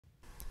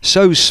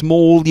So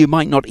small you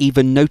might not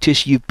even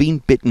notice you've been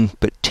bitten,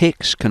 but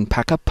ticks can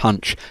pack a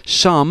punch.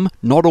 Some,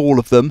 not all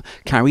of them,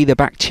 carry the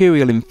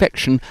bacterial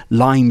infection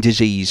Lyme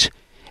disease.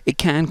 It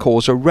can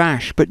cause a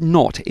rash, but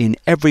not in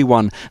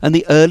everyone, and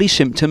the early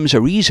symptoms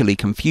are easily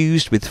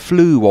confused with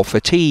flu or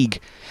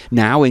fatigue.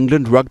 Now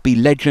England rugby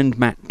legend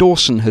Matt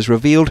Dawson has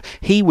revealed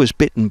he was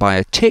bitten by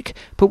a tick,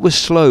 but was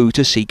slow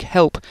to seek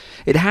help.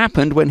 It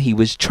happened when he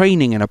was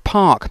training in a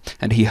park,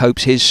 and he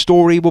hopes his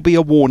story will be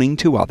a warning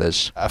to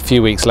others. A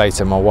few weeks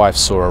later, my wife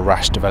saw a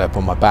rash develop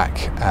on my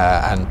back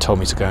and told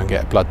me to go and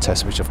get a blood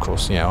test, which of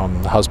course,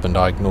 I'm the husband,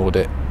 I ignored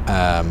it.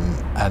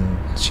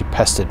 And she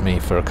pestered me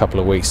for a couple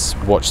of weeks,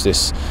 watched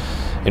this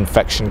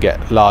infection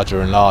get larger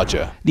and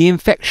larger. The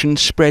infection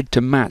spread to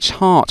Matt's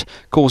heart,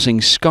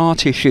 causing scar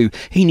tissue.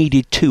 He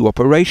needed 2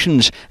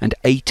 operations and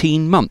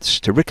 18 months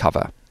to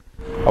recover.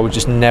 I would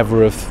just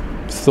never have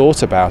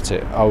thought about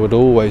it. I would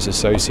always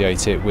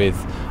associate it with,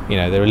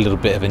 they're a little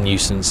bit of a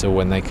nuisance, or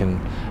when they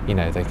can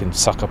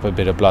suck up a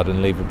bit of blood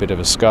and leave a bit of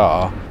a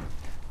scar.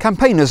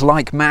 Campaigners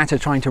like Matt are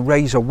trying to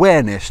raise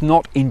awareness,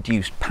 not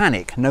induce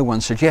panic. No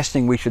one's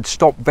suggesting we should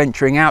stop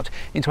venturing out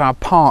into our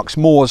parks,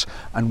 moors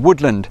and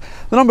woodland.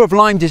 The number of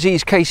Lyme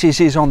disease cases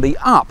is on the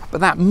up,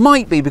 but that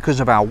might be because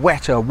of our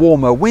wetter,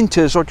 warmer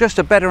winters, or just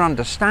a better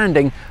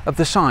understanding of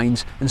the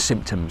signs and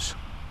symptoms.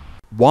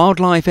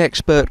 Wildlife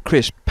expert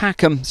Chris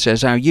Packham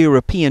says our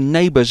European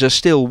neighbours are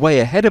still way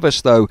ahead of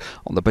us, though,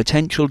 on the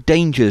potential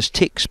dangers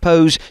ticks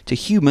pose to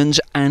humans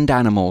and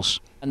animals.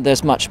 And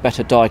there's much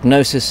better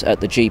diagnosis at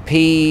the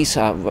GPs,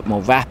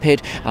 more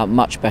rapid,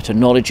 much better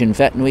knowledge in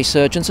veterinary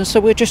surgeons, and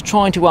so we're just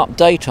trying to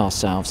update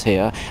ourselves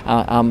here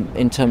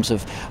in terms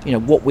of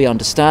what we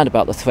understand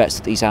about the threats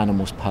that these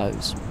animals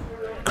pose.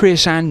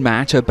 Chris and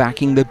Matt are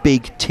backing the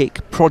Big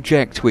Tick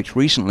project, which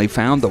recently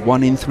found that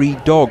 1 in 3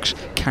 dogs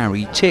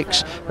carry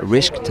ticks, a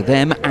risk to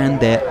them and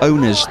their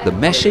owners. The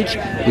message: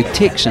 with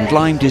ticks and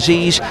Lyme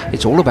disease,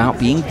 it's all about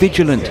being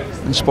vigilant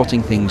and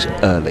spotting things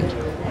early.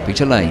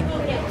 Peter Lane,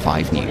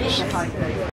 5 News.